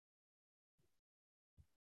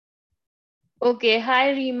Okay,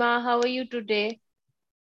 hi Rima, how are you today?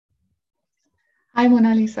 Hi,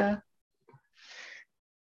 Mona Lisa.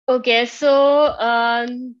 Okay, so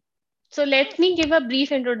let me give a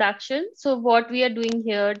brief introduction. So what we are doing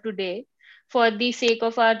here today for the sake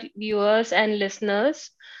of our viewers and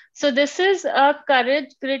listeners. So this is a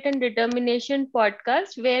courage, grit and determination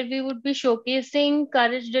podcast where we would be showcasing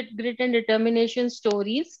courage, grit and determination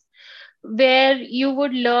stories where you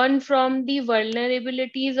would learn from the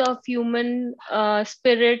vulnerabilities of human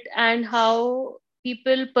spirit and how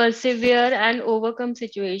people persevere and overcome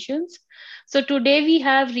situations. So today we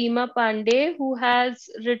have Rima Pande, who has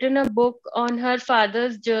written a book on her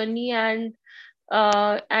father's journey and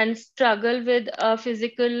struggle with a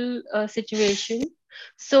physical situation.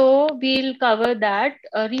 So we'll cover that.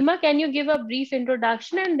 Rima, can you give a brief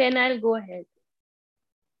introduction and then I'll go ahead.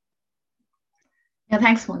 Yeah,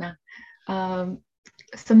 thanks, Mona. Um,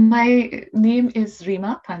 so my name is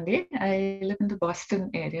Rima Pande. I live in the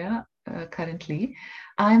Boston area currently.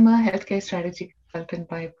 I'm a healthcare strategy consultant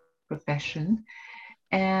by profession,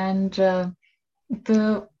 and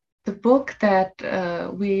the the book that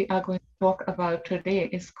we are going to talk about today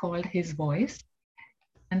is called His Voice,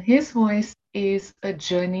 and His Voice is a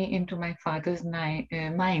journey into my father's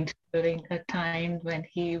mind during a time when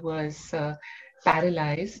he was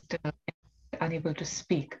paralyzed, unable to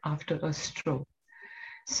speak after a stroke.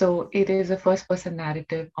 So it is a first person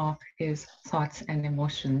narrative of his thoughts and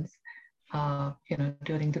emotions,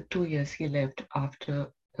 during the 2 years he lived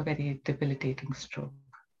after a very debilitating stroke.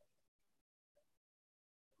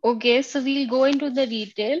 Okay, so we'll go into the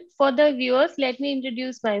detail. For the viewers, let me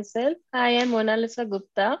introduce myself. I am Mona Lisa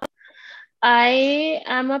Gupta. I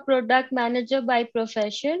am a product manager by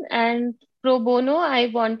profession, and pro bono, I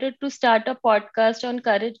wanted to start a podcast on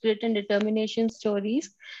courage, grit, and determination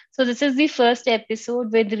stories. So, this is the first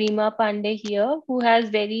episode with Rima Pandey here, who has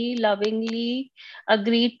very lovingly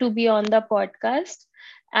agreed to be on the podcast.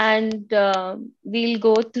 And we'll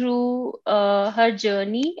go through her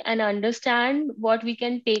journey and understand what we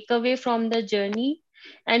can take away from the journey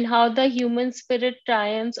and how the human spirit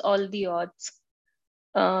triumphs all the odds.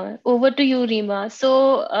 Over to you, Rima.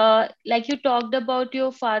 So, like you talked about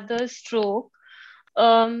your father's stroke.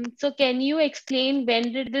 So can you explain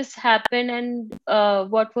when did this happen and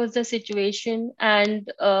what was the situation and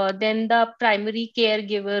then the primary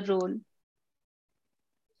caregiver role?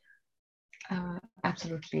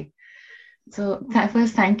 Absolutely. So,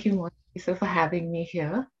 first, thank you, Lisa, for having me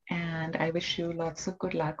here. And I wish you lots of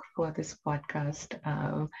good luck for this podcast.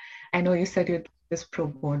 I know you said you did this pro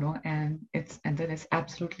bono, and then it's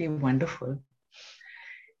absolutely wonderful.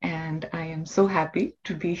 And I am so happy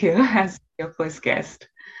to be here as your first guest.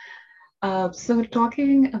 So,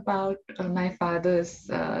 talking about my father's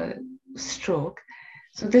stroke.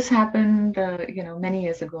 So, this happened, many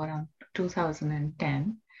years ago, around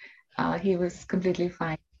 2010. He was completely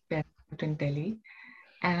fine in Delhi,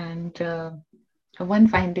 and one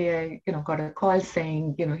fine day, I got a call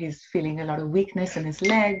saying, he's feeling a lot of weakness in his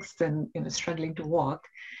legs and struggling to walk,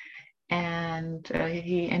 and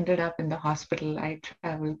he ended up in the hospital. I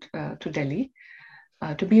traveled to Delhi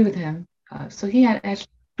to be with him. So he had actually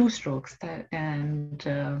two strokes, and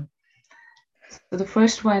so the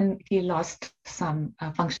first one, he lost some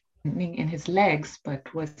functioning in his legs,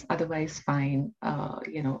 but was otherwise fine.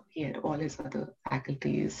 He had all his other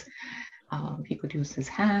faculties. He could use his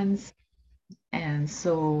hands, and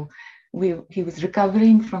so he was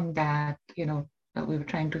recovering from that. We were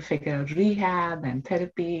trying to figure out rehab and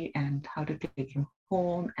therapy and how to take him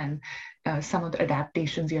home, and some of the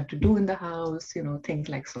adaptations you have to do in the house. Things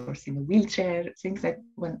like sourcing a wheelchair, things that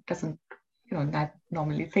one doesn't not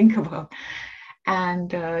normally think about.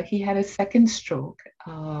 And he had a second stroke,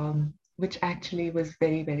 which actually was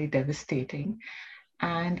very, very devastating.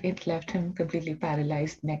 And it left him completely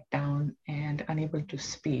paralyzed, neck down, and unable to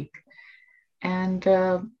speak. And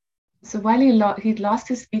so while he'd lost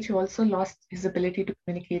his speech, he also lost his ability to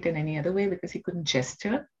communicate in any other way because he couldn't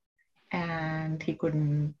gesture and he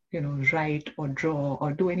couldn't, write or draw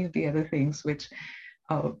or do any of the other things which,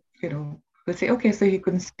 we'll say, okay, so he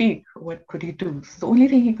couldn't speak. What could he do? So the only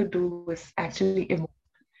thing he could do was actually emote.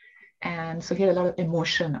 And so he had a lot of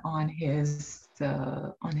emotion on his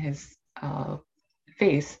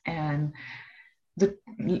face. And the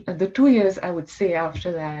the 2 years, I would say,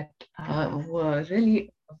 after that were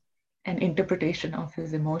really an interpretation of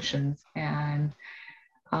his emotions and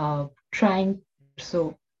trying.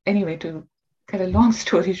 So anyway, to cut a long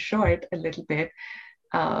story short a little bit,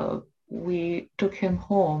 uh, we took him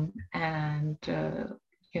home and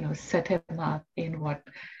set him up in what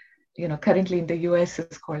currently in the US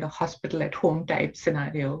is called a hospital at home type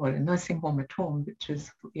scenario, or a nursing home at home, which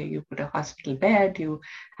is where you put a hospital bed, you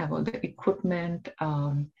have all the equipment.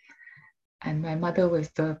 And my mother was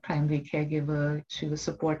the primary caregiver. She was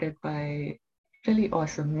supported by really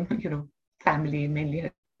awesome, family, mainly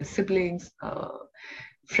her siblings,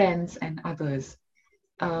 friends, and others.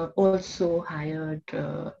 Also hired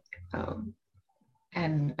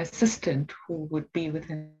an assistant who would be with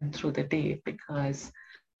him through the day because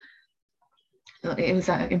it was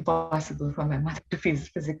impossible for my mother to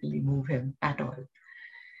physically move him at all.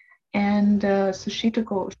 And so she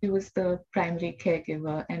took over, she was the primary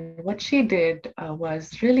caregiver. And what she did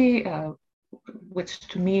was really, which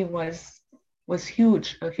to me was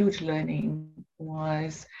huge, a huge learning,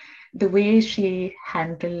 was the way she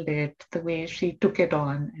handled it, the way she took it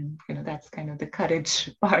on, and that's kind of the courage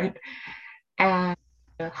part. And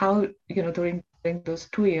how during those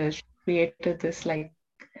 2 years, she created this, like,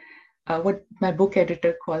 what my book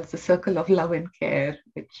editor calls the circle of love and care,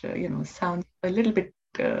 which sounds a little bit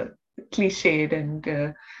cliched. And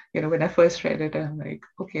when I first read it, I'm like,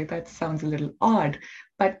 okay, that sounds a little odd,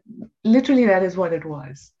 but literally that is what it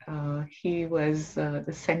was. He was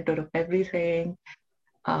the center of everything.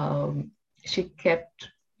 um, she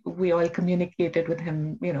kept We all communicated with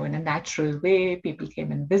him, in a natural way. People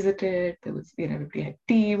came and visited. There was, everybody had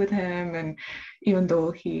tea with him. And even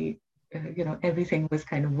though everything was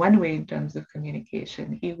kind of one way in terms of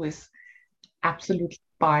communication, he was absolutely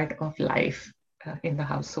part of life in the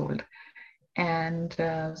household. And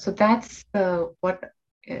so that's what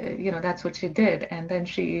she did. And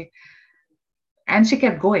she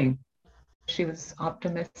kept going. She was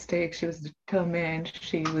optimistic. She was determined.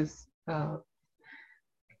 She was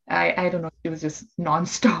I don't know, she was just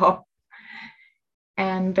nonstop.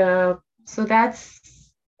 And so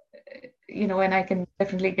that's, and I can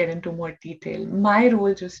definitely get into more detail. My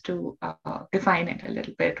role, just to define it a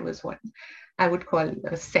little bit, was what I would call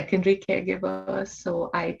a secondary caregiver. So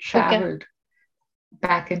I Okay. traveled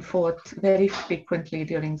back and forth very frequently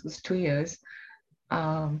during those 2 years.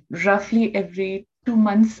 Roughly every 2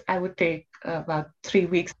 months, I would take about 3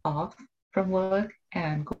 weeks off from work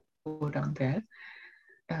and go down there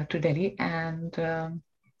to Delhi.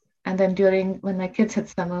 And then during when my kids had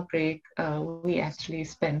summer break, we actually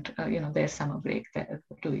spent their summer break there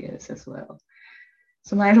for 2 years as well.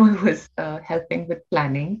 So my role was helping with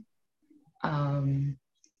planning, um,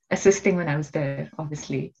 assisting when I was there,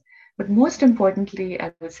 obviously, but most importantly,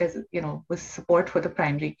 I would say, was support for the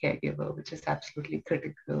primary caregiver, which is absolutely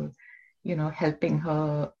critical. Helping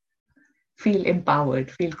her feel empowered,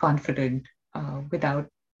 feel confident, without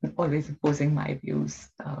always imposing my views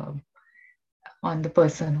on the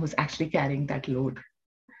person who's actually carrying that load.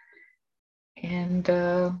 And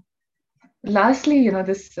lastly,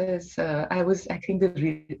 this is I was, I think,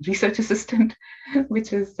 the research assistant, which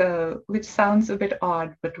sounds a bit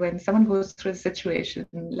odd, but when someone goes through a situation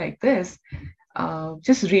like this,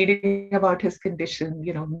 just reading about his condition,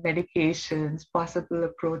 medications, possible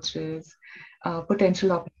approaches,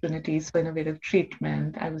 potential opportunities for innovative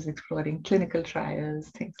treatment. I was exploring clinical trials,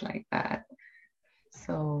 things like that.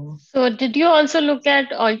 So So, did you also look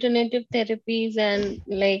at alternative therapies and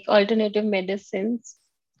like alternative medicines?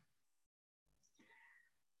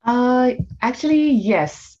 actually,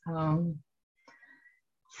 yes.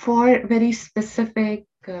 For very specific,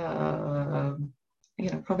 for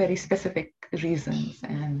very specific reasons.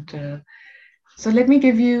 And so let me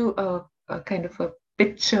give you a kind of a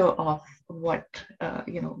picture of what,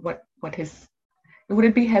 what his, would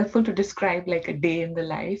it be helpful to describe like a day in the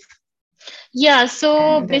life Yeah,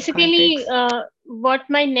 so in that basically, context? what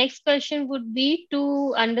my next question would be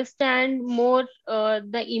to understand more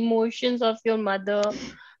the emotions of your mother,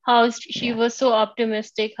 how she Yeah, was so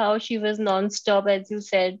optimistic, how she was non-stop, as you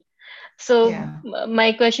said. So, yeah,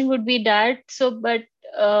 my question would be that. So, but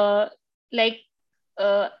like,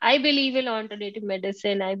 I believe in alternative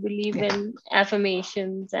medicine, I believe yeah. in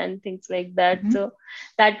affirmations and things like that. Hmm. So,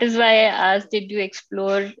 that is why I asked, did you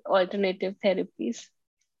explore alternative therapies?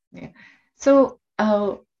 Yeah. So,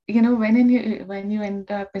 when you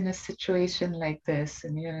end up in a situation like this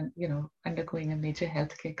and you're, undergoing a major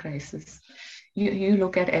healthcare crisis, you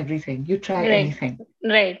look at everything. You try Right, anything,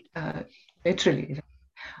 right. uh, literally.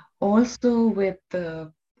 Also, with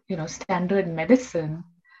the, standard medicine,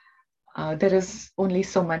 there is only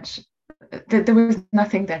so much. There was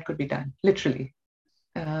nothing that could be done. Literally,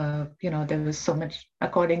 there was so much.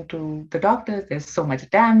 According to the doctors, there's so much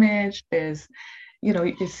damage. It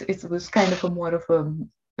was kind of a more of a,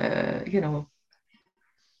 uh, you know,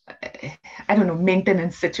 I don't know,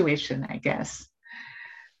 maintenance situation, I guess.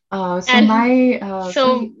 So And my, so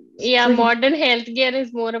so, he, Yeah, So he, modern healthcare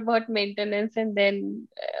is more about maintenance and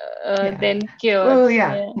yeah. then Well, cures.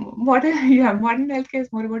 yeah, Yeah, modern yeah, modern healthcare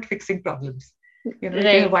is more about fixing problems. If you have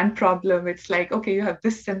right. one problem, it's like, okay, you have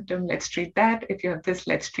this symptom, let's treat that. If you have this,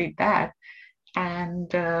 let's treat that.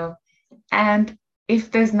 And and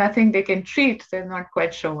if there's nothing they can treat, they're not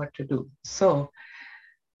quite sure what to do.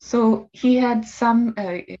 So he had some,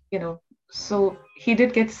 you know, so he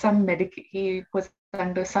did get some he was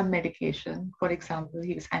under some medication. For example,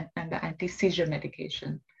 he was under anti-seizure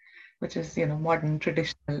medication, which is, modern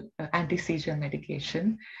traditional anti-seizure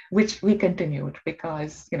medication, which we continued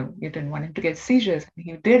because, you didn't want him to get seizures. And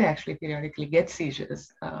he did actually periodically get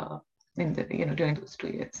seizures during those 2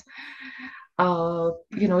 years.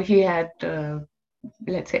 He had,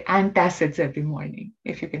 let's say, antacids every morning,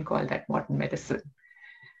 if you can call that modern medicine.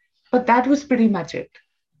 But that was pretty much it.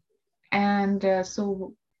 And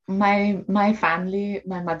so my family,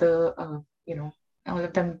 my mother, all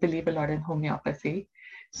of them believe a lot in homeopathy.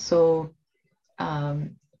 So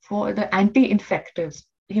for the anti-infectives,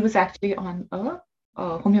 he was actually on a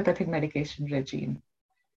homeopathic medication regime.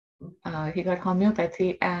 He got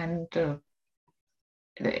homeopathy, and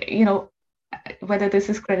you know whether this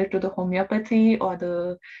is credit to the homeopathy or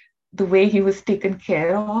the way he was taken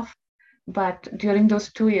care of. But during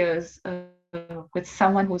those 2 years, with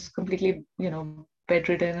someone who's completely,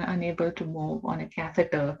 bedridden, unable to move on a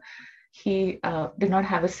catheter, he did not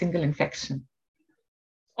have a single infection.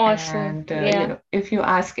 Awesome. And Yeah. if you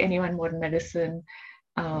ask anyone modern medicine,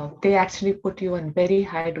 they actually put you on very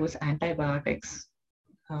high dose antibiotics.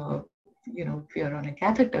 If you're on a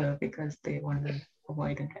catheter because they want to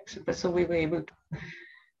avoid infection. But so we were able to,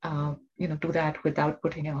 do that without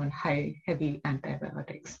putting him on high, heavy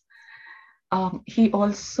antibiotics. He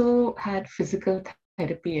also had physical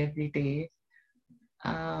therapy every day,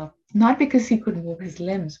 not because he could move his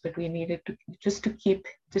limbs, but we needed to just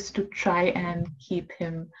to try and keep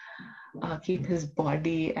his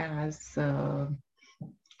body as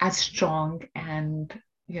strong and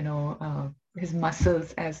his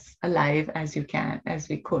muscles as alive as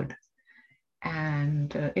we could.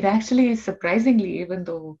 And it actually, surprisingly, even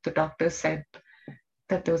though the doctor said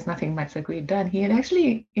that there was nothing much that we'd done, he had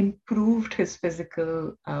actually improved his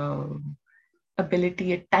physical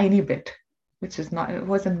ability a tiny bit, which is not, it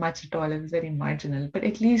wasn't much at all. It was very marginal, but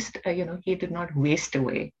at least, he did not waste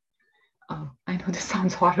away. I know this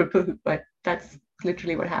sounds horrible, but that's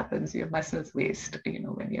literally what happens. Your muscles waste,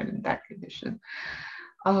 when you're in that condition.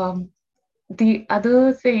 Um, the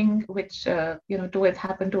other thing which, towards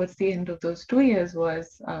happened towards the end of those 2 years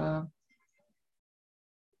was,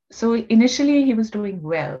 so initially he was doing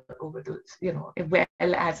well over those, well,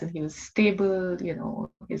 as in he was stable,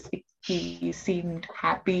 he seemed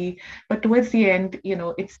happy. But towards the end,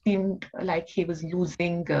 it seemed like he was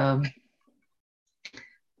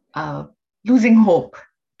uh, losing hope.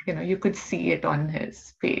 You could see it on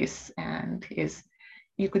his face, and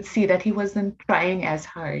you could see that he wasn't trying as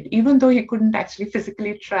hard, even though he couldn't actually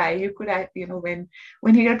physically try. You could,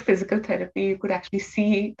 when he got physical therapy, you could actually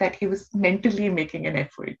see that he was mentally making an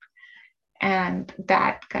effort, and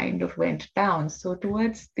that kind of went down. So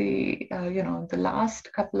towards the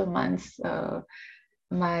last couple of months,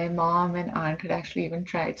 my mom and aunt had actually even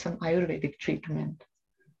tried some Ayurvedic treatment,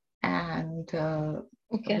 and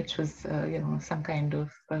Okay. which was some kind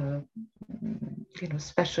of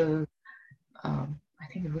special. I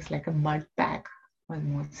think it was like a mud pack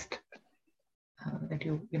almost, that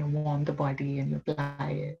you warm the body and you apply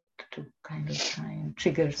it to kind of try and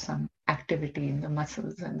trigger some activity in the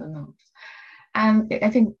muscles and the nerves. And I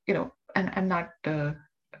think, and I'm not,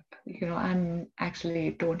 I'm actually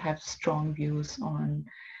don't have strong views on.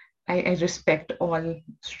 I respect all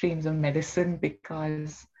streams of medicine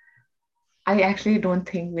because I actually don't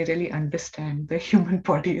think we really understand the human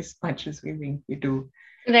body as much as we think we do.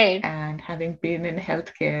 Right. And having been in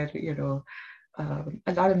healthcare,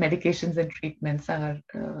 a lot of medications and treatments are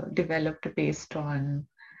developed based on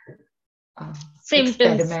Symptoms.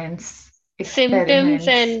 Symptoms experiments.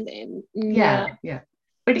 and Yeah, yeah, yeah.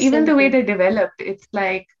 But even the way symptoms. they're developed, it's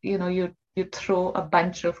like, you throw a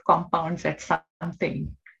bunch of compounds at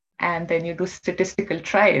something, and then you do statistical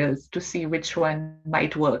trials to see which one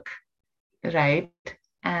might work, right?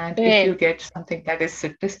 And if you Right. get something that is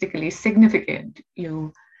statistically significant,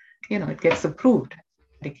 it gets approved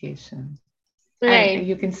medication. And Right.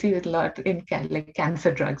 you can see it a lot in like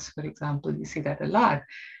cancer drugs, for example. You see that a lot.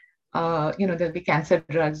 There'll be cancer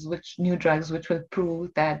drugs, new drugs, which will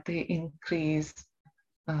prove that they increase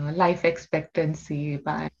life expectancy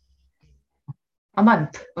by a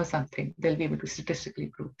month or something. They'll be able to statistically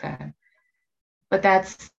prove that. But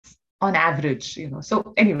that's on average,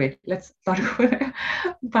 So anyway, let's not go there.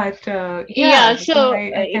 But Yeah, yeah, so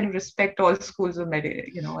I kind of respect all schools of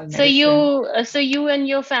all so medicine. you and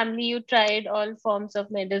your family, you tried all forms of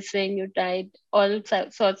medicine, you tried all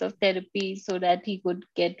sorts of therapy so that he could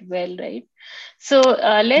get well, right? So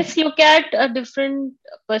let's look at a different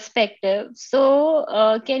perspective. So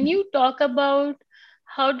can you talk about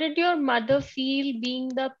how did your mother feel being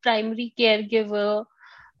the primary caregiver?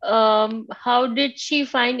 How did she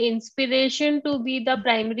find inspiration to be the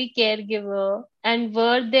primary caregiver? And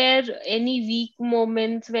were there any weak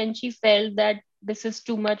moments when she felt that this is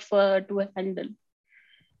too much for her to handle?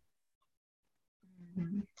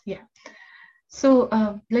 Yeah. So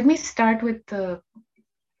let me start with the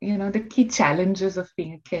key challenges of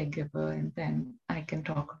being a caregiver, and then I can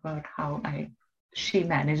talk about how I she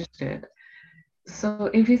managed it. So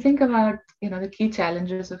if you think about the key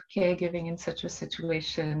challenges of caregiving in such a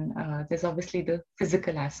situation, there's obviously the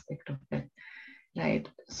physical aspect of it, right?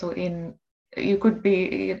 So in you could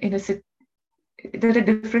be in a there are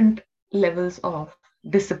different levels of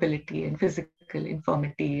disability and physical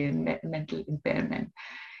infirmity and mental impairment.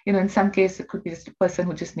 In some case it could be just a person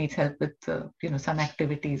who just needs help with some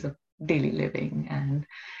activities of daily living, and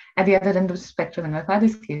at the other end of the spectrum, in my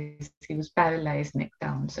father's case, he was paralyzed neck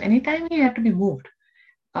down, so anytime he had to be moved,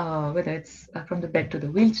 whether it's from the bed to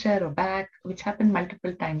the wheelchair or back, which happened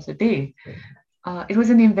multiple times a day. It was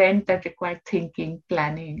an event that required thinking,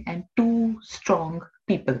 planning, and two strong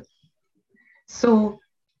people. So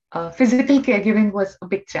physical caregiving was a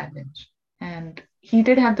big challenge, and he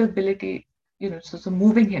did have the ability, so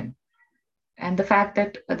moving him, and the fact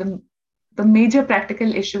that the major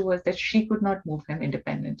practical issue was that she could not move him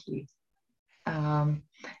independently.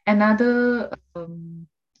 Another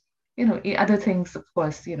other things, of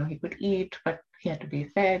course, he could eat, but he had to be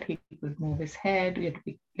fed, he could move his head, we had to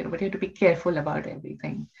be, but he had to be careful about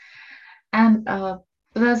everything. And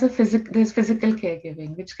there's physical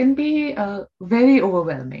caregiving, which can be very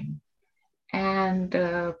overwhelming. And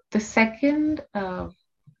the second, I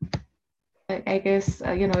guess,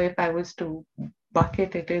 if I was to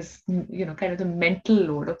bucket it, is, kind of the mental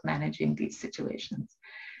load of managing these situations.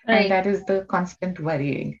 And Right, that is the constant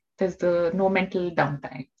worrying. There's the no mental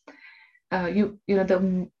downtime. The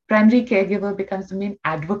primary caregiver becomes the main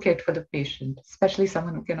advocate for the patient, especially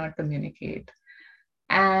someone who cannot communicate.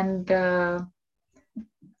 And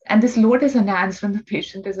and this load is enhanced when the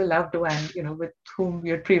patient is a loved one, with whom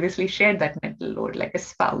you had previously shared that mental load, like a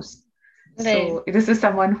spouse. right, So this is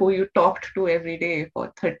someone who you talked to every day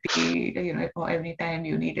for 30, or every time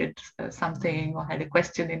you needed something or had a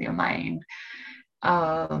question in your mind.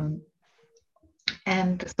 Um,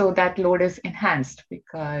 and so that load is enhanced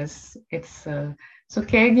because so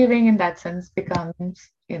caregiving in that sense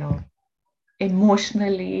becomes,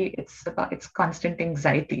 emotionally, it's constant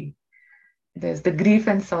anxiety. There's the grief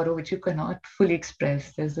and sorrow which you cannot fully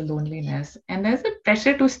express. There's the loneliness, and there's a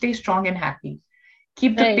pressure to stay strong and happy,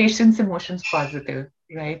 keep the right, patient's emotions positive,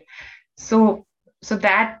 right? So so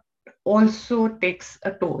that also takes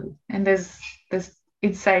a toll, and there's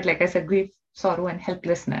inside, like I said, grief, sorrow, and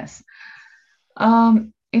helplessness.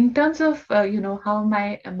 In terms of how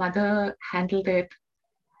my mother handled it,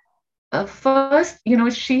 first,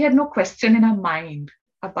 she had no question in her mind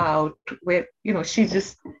about where, she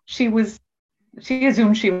was she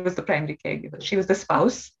assumed she was the primary caregiver. She was the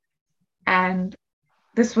spouse, and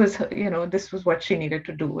this was what she needed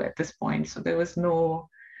to do at this point. So there was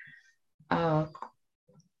uh,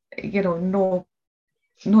 no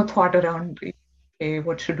thought around, okay,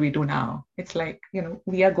 what should we do now? It's like,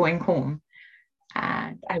 we are going home,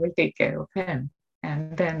 and I will take care of him.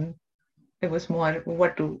 And then it was more,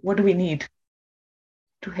 what do we need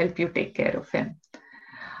to help you take care of him?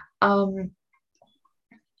 Um,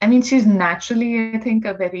 I mean, she's naturally, I think,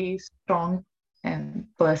 a very strong and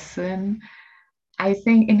person. I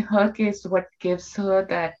think in her case, what gives her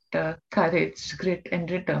that courage, grit, and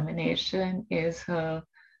determination is her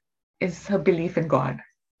belief in God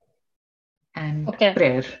and okay,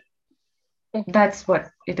 prayer. okay, That's what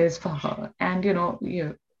it is for her. And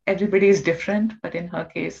everybody is different, but in her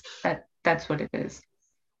case, that's what it is.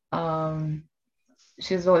 Um,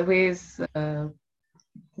 she's always,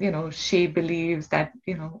 she believes that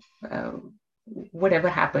whatever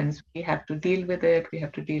happens, we have to deal with it. We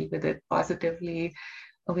have to deal with it positively.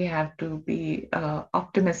 We have to be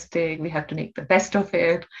optimistic. We have to make the best of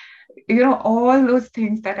it. All those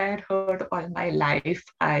things that I had heard all my life,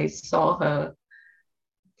 I saw her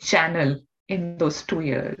channel in those 2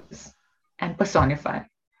 years and personify.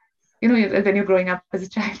 When you're growing up as a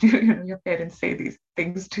child, your parents say these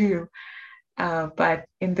things to you. But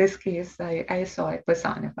in this case, I saw it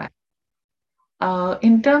personified.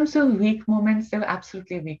 In terms of weak moments, there were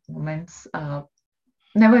absolutely weak moments.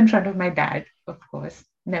 Never in front of my dad, of course,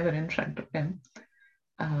 never in front of him.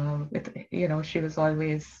 She was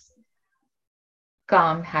always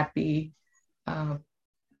calm, happy, uh,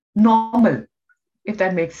 normal, if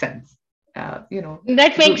that makes sense. That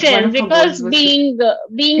makes One of sense her goals because was to.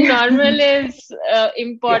 being normal is Yeah,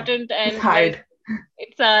 important, it's and like hard.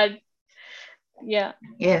 it's hard. Yeah.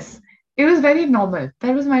 Yes, it was very normal.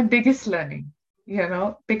 That was my biggest learning,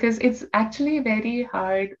 because it's actually very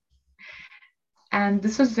hard. And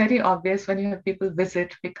this was very obvious when you have people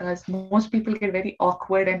visit because most people get very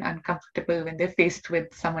awkward and uncomfortable when they're faced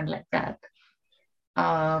with someone like that.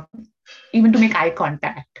 Uh, Even to make eye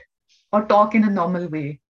contact or talk in a normal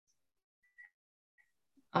way,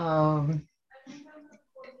 um,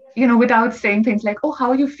 without saying things like, "Oh, how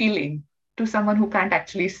are you feeling?" to someone who can't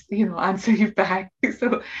actually, answer you back.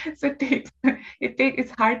 So,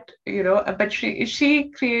 it's hard, But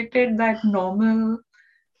she created that normalness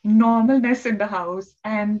in the house,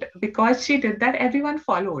 and because she did that, everyone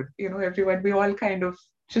followed. Everyone, we all kind of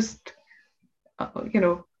just, uh, you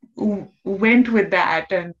know, went with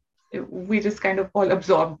that, and we just kind of all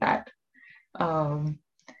absorbed that. Um,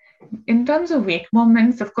 in terms of weak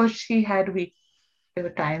moments, of course, she had weak. There were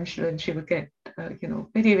times when she would get,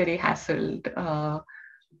 very, very hassled.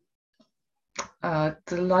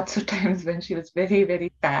 Lots of times when she was very,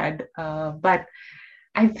 very sad. But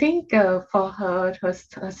I think for her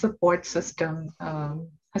support system,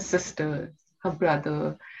 her sister, her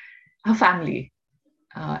brother, her family,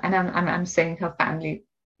 and I'm saying her family,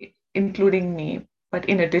 including me, but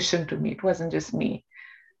in addition to me, it wasn't just me.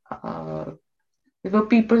 Uh, there were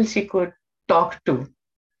people she could talk to,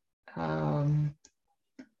 um,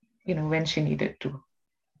 when she needed to.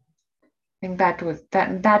 I think that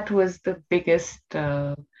was the biggest,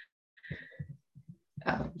 her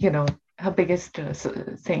biggest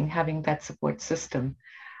thing, having that support system.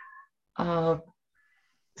 Uh,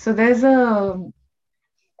 so there was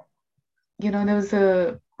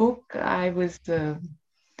a book I was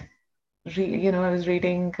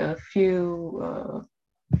reading a few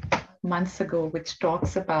months ago, which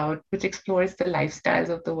explores the lifestyles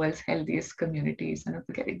of the world's healthiest communities. And I'm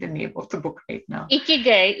forgetting the name of the book right now.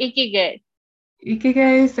 Ikigai, ikigai.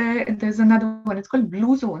 Ikigai is there's another one. It's called Blue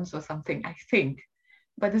Zones or something, I think.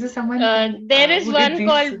 But this is someone There who is did one research.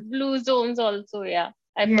 called Blue Zones also. Yeah,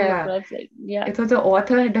 I've come Yeah, across it. Yeah. it was the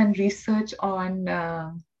author had done research on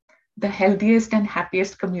the healthiest and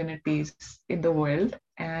happiest communities in the world,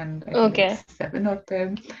 and I think there were Okay. 7 of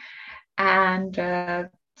them. And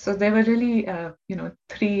so they were really,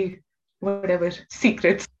 three whatever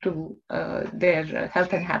secrets to their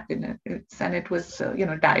health and happiness, and it was,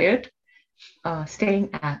 diet, staying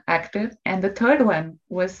active, and the third one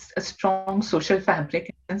was a strong social fabric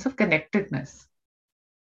and sense of connectedness.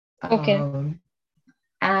 Okay. Um,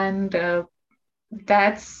 and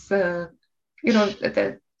that's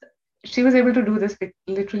that she was able to do this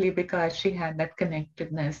literally because she had that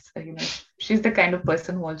connectedness. She's the kind of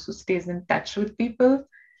person who also stays in touch with people,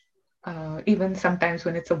 even sometimes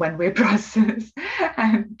when it's a one-way process,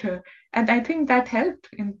 and uh, and I think that helped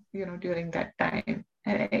in during that time.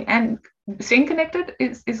 And staying connected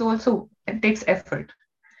is also, it takes effort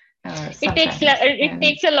sometimes, It and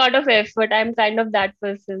takes a lot of effort. I'm kind of that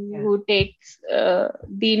person yeah, who takes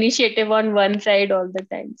the initiative on one side all the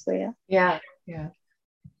time. So yeah. yeah, yeah,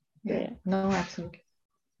 So yeah. yeah. No, absolutely.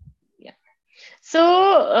 Yeah.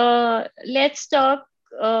 So let's talk.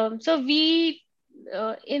 So we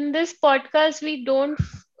in this podcast we don't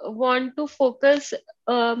want to focus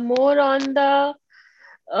more on the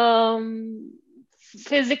um,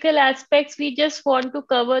 physical aspects. We just want to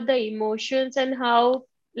cover the emotions and how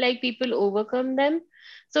like people overcome them.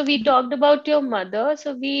 So we talked about your mother.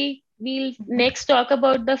 So we'll Mhm. next talk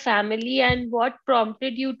about the family and what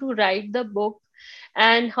prompted you to write the book,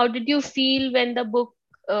 and how did you feel when the book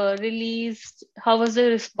released? How was the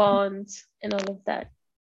response and all of that?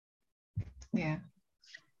 Yeah.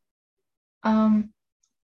 Um,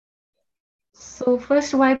 so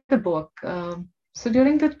first, why the book? So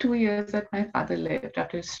during the 2 years that my father lived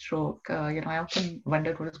after his stroke, I often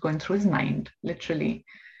wondered what was going through his mind, literally.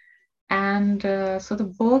 And so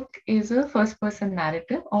the book is a first-person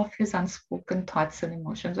narrative of his unspoken thoughts and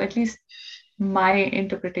emotions, or at least my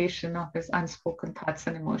interpretation of his unspoken thoughts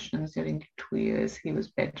and emotions during the 2 years he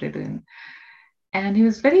was bedridden. And he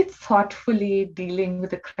was very thoughtfully dealing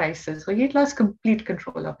with a crisis where he had lost complete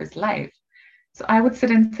control of his life. So I would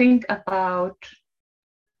sit and think about,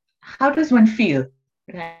 how does one feel,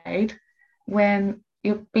 right? When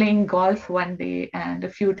you're playing golf one day and a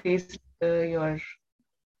few days later you're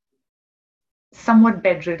somewhat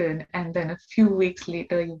bedridden, and then a few weeks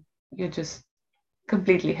later, you're just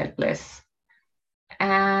completely helpless.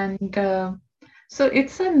 And so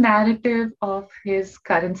it's a narrative of his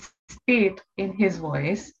current state in his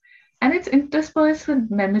voice, and it's interspersed with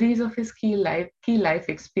memories of his key life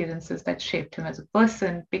experiences that shaped him as a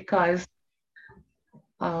person. Because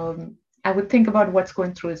I would think about what's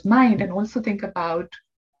going through his mind, and also think about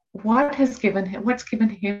what's given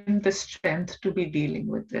him the strength to be dealing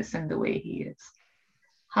with this in the way he is.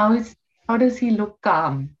 How is how does he look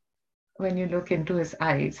calm when you look into his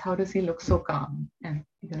eyes? How does he look so calm? And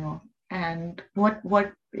and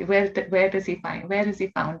where has he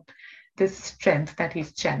found this strength that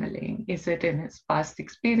he's channeling? Is it in his past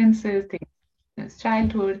experiences, things in his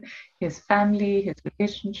childhood, his family, his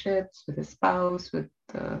relationships with his spouse, with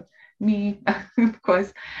me, of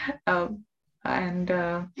course, um, and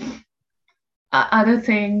other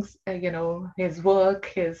things, his work,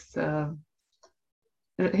 his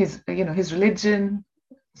religion.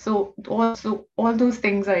 So also all those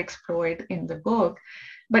things are explored in the book,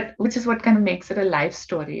 but which is what kind of makes it a life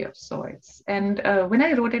story of sorts. And when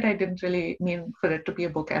I wrote it, I didn't really mean for it to be a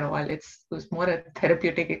book at all. It was more a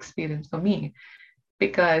therapeutic experience for me,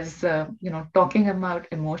 because talking about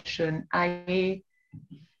emotion, I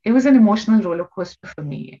it was an emotional roller coaster for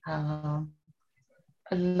me.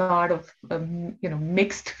 A lot of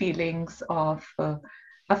mixed feelings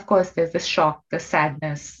of course, there's the shock, the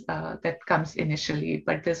sadness that comes initially,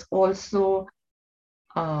 but there's also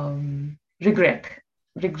regret.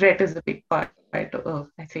 Regret is a big part of,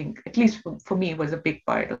 I think, at least for me, was a big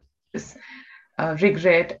part of this.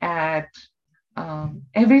 Regret at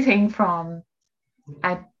everything from,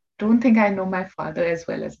 I don't think I know my father as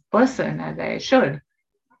well as a person as I should,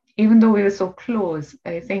 even though we were so close.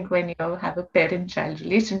 I think when you have a parent-child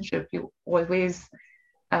relationship, you always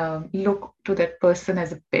look to that person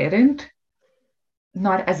as a parent,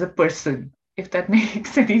 not as a person, if that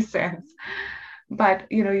makes any sense. But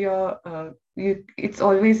it's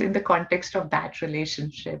always in the context of that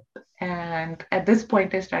relationship. And at this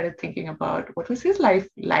point, I started thinking about what was his life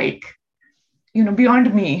like,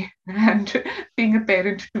 beyond me, and being a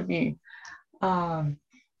parent to me. Um,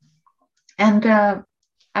 and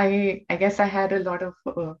I guess I had a lot of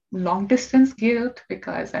long distance guilt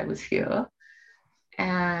because I was here.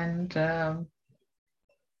 And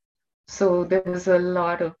so there was a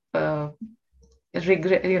lot of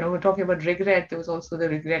regret. We're talking about regret. There was also the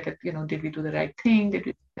regret that, did we do the right thing? Did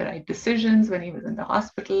we make the right decisions when he was in the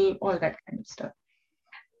hospital? All that kind of stuff.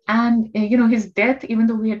 And his death, even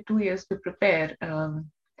though we had 2 years to prepare,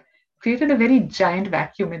 created a very giant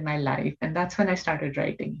vacuum in my life, and that's when I started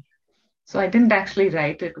writing. So I didn't actually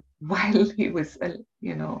write it while he was,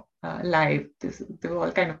 alive. There were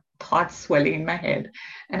all kind of thoughts swelling in my head,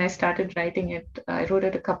 and I started writing it. I wrote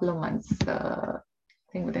it a couple of months. I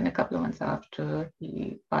think within a couple of months after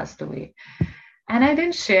he passed away. And I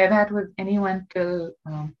didn't share that with anyone till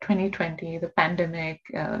 2020, the pandemic.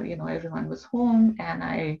 Everyone was home, and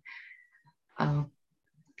I uh,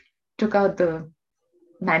 took out the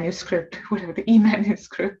manuscript, whatever, the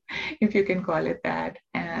e-manuscript, if you can call it that,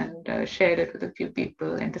 and shared it with a few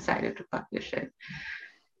people and decided to publish it.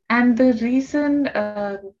 And the reason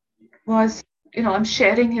was, I'm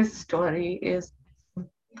sharing his story is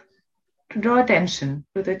to draw attention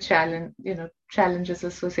to the challenges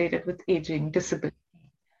associated with aging, disability,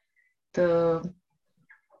 the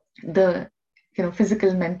the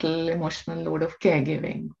physical, mental, emotional load of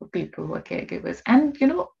caregiving for people who are caregivers. And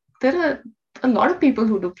there are a lot of people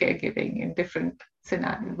who do caregiving in different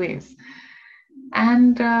scenario ways.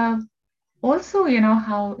 And also,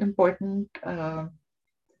 how important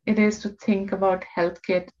it is to think about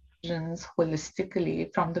healthcare decisions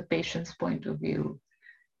holistically from the patient's point of view,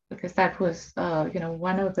 because that was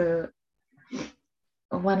one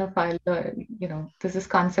of our, there's this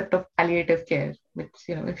concept of palliative care, which,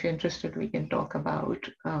 if you're interested, we can talk about.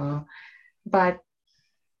 But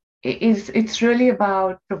it's really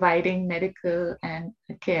about providing medical and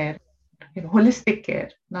care, holistic care,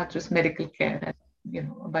 not just medical care, and,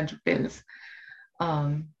 a bunch of pills,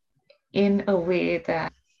 um, in a way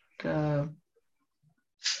that uh,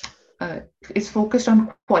 uh, is focused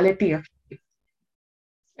on quality of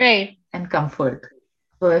Right. and comfort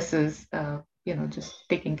versus, just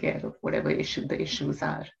taking care of whatever the issues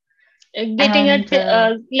are. Getting a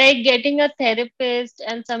And like getting a therapist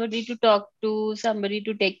and somebody to talk to, somebody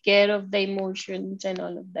to take care of the emotions and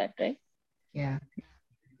all of that, right? yeah,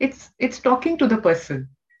 it's talking to the person,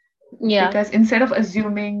 Yeah. because instead of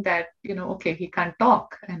assuming that, okay, he can't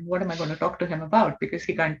talk, and what am I going to talk to him about because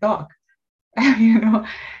he can't talk, you know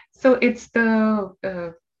so it's the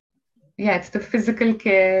physical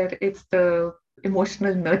care, it's the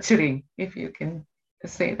emotional nurturing, if you can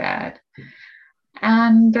say that.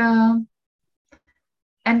 And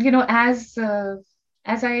as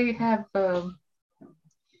I have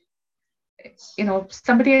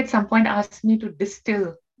somebody at some point asked me to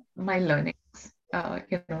distill my learnings,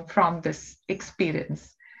 from this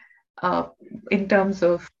experience, uh, in terms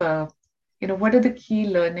of, what are the key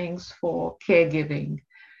learnings for caregiving,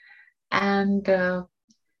 and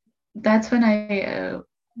that's when I,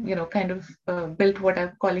 kind of built what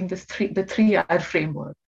I'm calling the 3R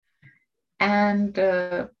framework. And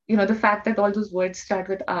the fact that all those words start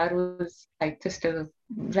with R was like just a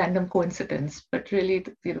random coincidence, but really,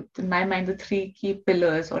 in my mind, the three key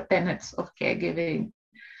pillars or tenets of caregiving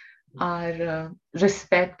are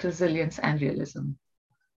respect, resilience, and realism,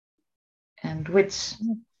 and which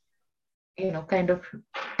kind of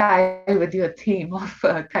tie with your theme of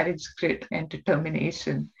courage, grit, and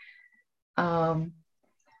determination. Um,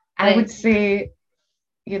 I would Right. say,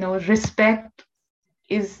 respect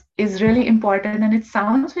is really important, and it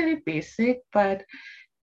sounds very basic, but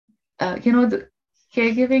the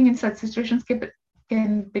caregiving in such situations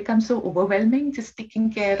can become so overwhelming, just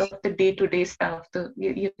taking care of the day-to-day stuff,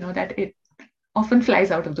 that it often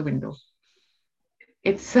flies out of the window.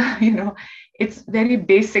 It's it's very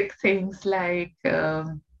basic things like,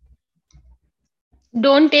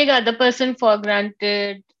 Don't take other person for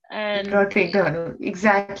granted, and take down.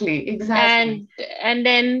 Exactly. and and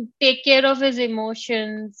then take care of his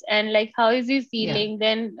emotions, and like how is he Yeah, feeling,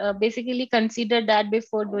 then basically consider that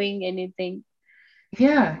before doing anything.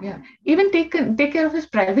 yeah. Even take care of his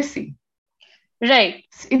privacy. Right.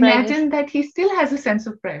 Imagine Privacy. that he still has a sense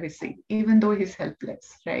of privacy, even though he's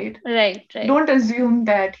helpless, right? Right, right. Don't assume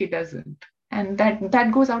that he doesn't, and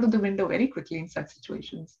that goes out of the window very quickly in such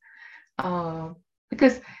situations.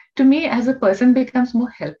 Because to me, as a person becomes more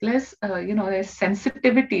helpless, their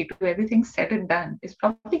sensitivity to everything said and done is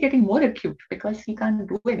probably getting more acute because he can't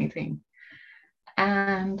do anything.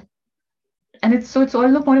 And and it's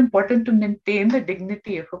all the more important to maintain the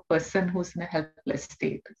dignity of a person who's in a helpless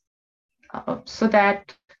state, so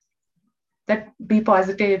that be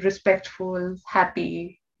positive, respectful,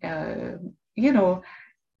 happy, you know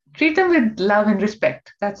treat them with love and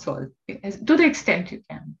respect. That's all, to the extent you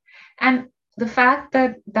can. And the fact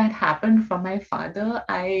that that happened for my father,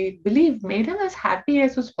 I believe, made him as happy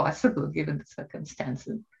as was possible given the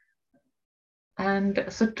circumstances. And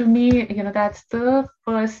so to me, that's the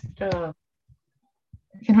first,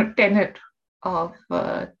 tenet of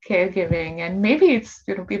caregiving, and maybe it's,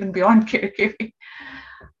 even beyond caregiving.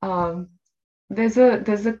 Um, there's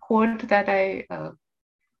a quote that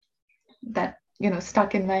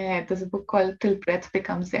stuck in my head. There's a book called Till Breath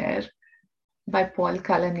Becomes Air by Paul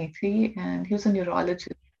Kalanithi, and he was a neurologist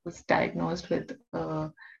who was diagnosed with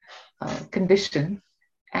a condition,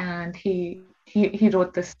 and he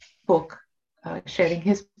wrote this book, sharing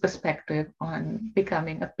his perspective on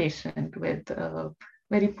becoming a patient with a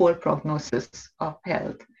very poor prognosis of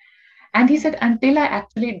health. And he said, until I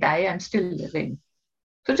actually die, I'm still living.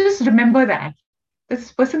 So just remember that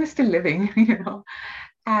this person is still living,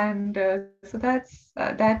 And so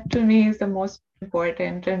that to me is the most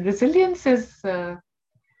important. And resilience is,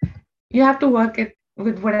 you have to work it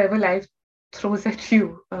with whatever life throws at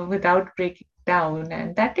you, without breaking down,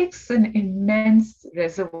 and that takes an immense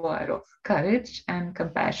reservoir of courage and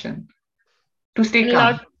compassion to stay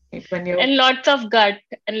calm, Lot right? When you're and lots of gut,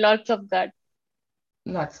 and lots of gut.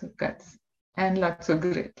 lots of guts and lots of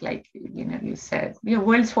grit, like you said, your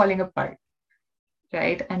world's falling apart,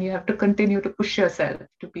 right? And you have to continue to push yourself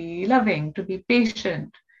to be loving, to be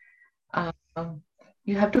patient. Um,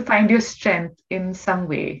 you have to find your strength in some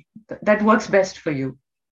way that works best for you.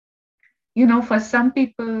 For some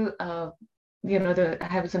people, I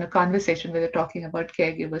was in a conversation where they're talking about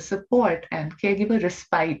caregiver support and caregiver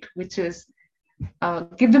respite, which is,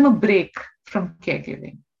 give them a break from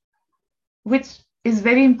caregiving, which is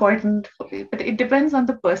very important. But it depends on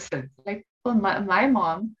the person. Like for my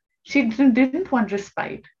mom, she didn't want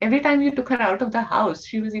respite. Every time you took her out of the house,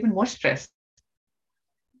 she was even more stressed.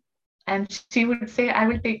 And she would say, I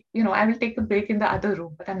will take a break in the other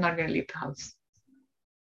room, but I'm not going to leave the house.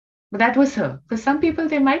 But that was her. For some people,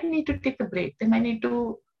 they might need to take a break. They might need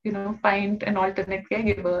to, find an alternate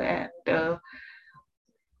caregiver and,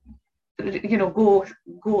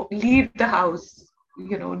 leave the house,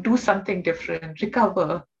 do something different,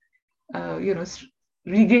 recover, uh, you know,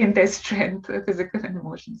 regain their strength, physical and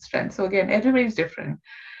emotional strength. So again, everybody's different,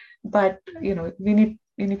 but we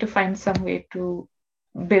need to find some way to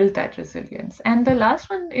build that resilience. And the last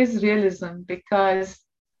one is realism, because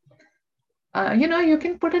you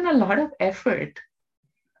can put in a lot of effort,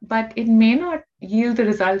 but it may not yield the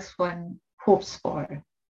results one hopes for.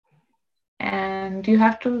 And you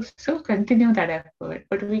have to still continue that effort,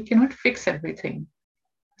 but we cannot fix everything.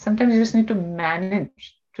 Sometimes you just need to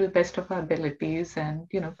manage to the best of our abilities and,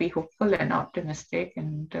 be hopeful and optimistic.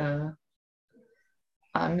 And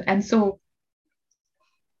so,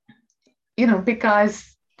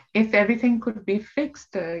 because if everything could be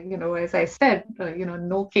fixed, as I said,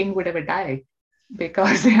 no king would ever die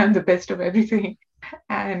because they have the best of everything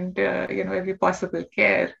and, every possible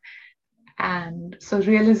care. And so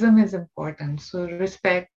realism is important. So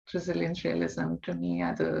respect, resilience, realism to me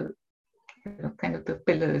are the, kind of the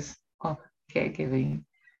pillars of caregiving.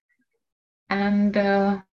 And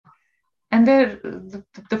the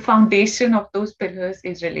foundation of those pillars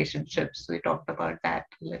is relationships. We talked about that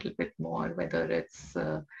a little bit more, whether it's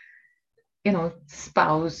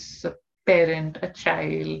spouse, a parent, a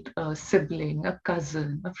child, a sibling, a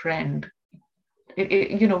cousin, a friend,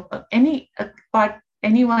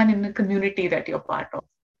 anyone in the community that you're part of.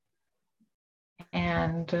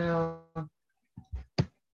 And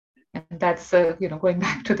that's going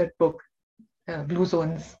back to that book, Blue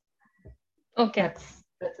Zones. Okay.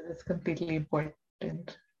 That's completely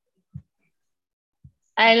important.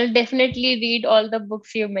 I'll definitely read all the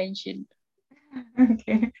books you mentioned.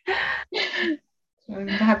 Okay. I'm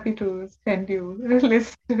happy to send you a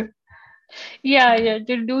list. Yeah, yeah,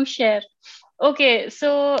 to do share. Okay,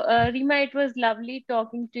 so Rima, it was lovely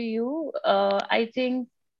talking to you. I think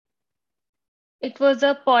it was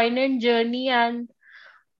a poignant journey and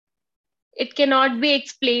it cannot be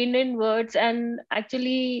explained in words. And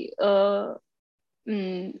actually, I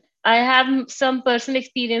have some personal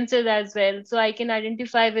experiences as well, so I can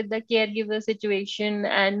identify with the caregiver situation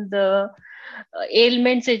and the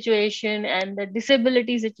ailment situation and the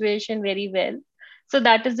disability situation very well. So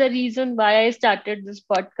that is the reason why I started this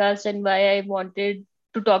podcast and why I wanted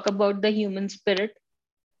to talk about the human spirit.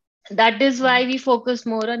 That is why we focus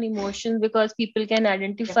more on emotions, because people can Yeah,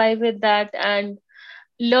 identify with that and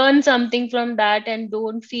learn something from that and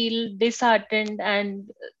don't feel disheartened. And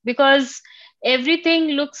because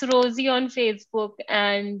everything looks rosy on Facebook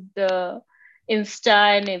and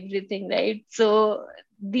Insta and everything, right? So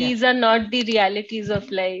yeah. these are not the realities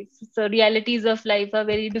of life. So realities of life are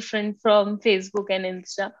very different from Facebook and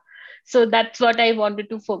Insta. So that's what I wanted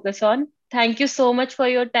to focus on. Thank you so much for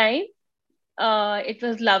your time. It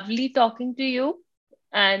was lovely talking to you,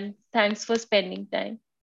 and thanks for spending time.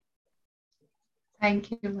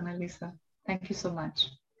 Thank you, Mona Lisa. Thank you so much.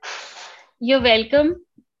 You're welcome.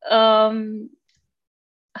 Um,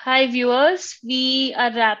 Hi, viewers. We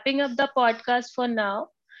are wrapping up the podcast for now.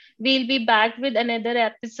 We'll be back with another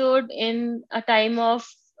episode in a time of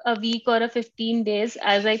a week or a 15 days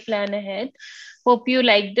as I plan ahead. Hope you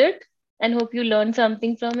liked it and hope you learned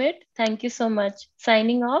something from it. Thank you so much.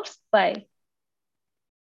 Signing off. Bye.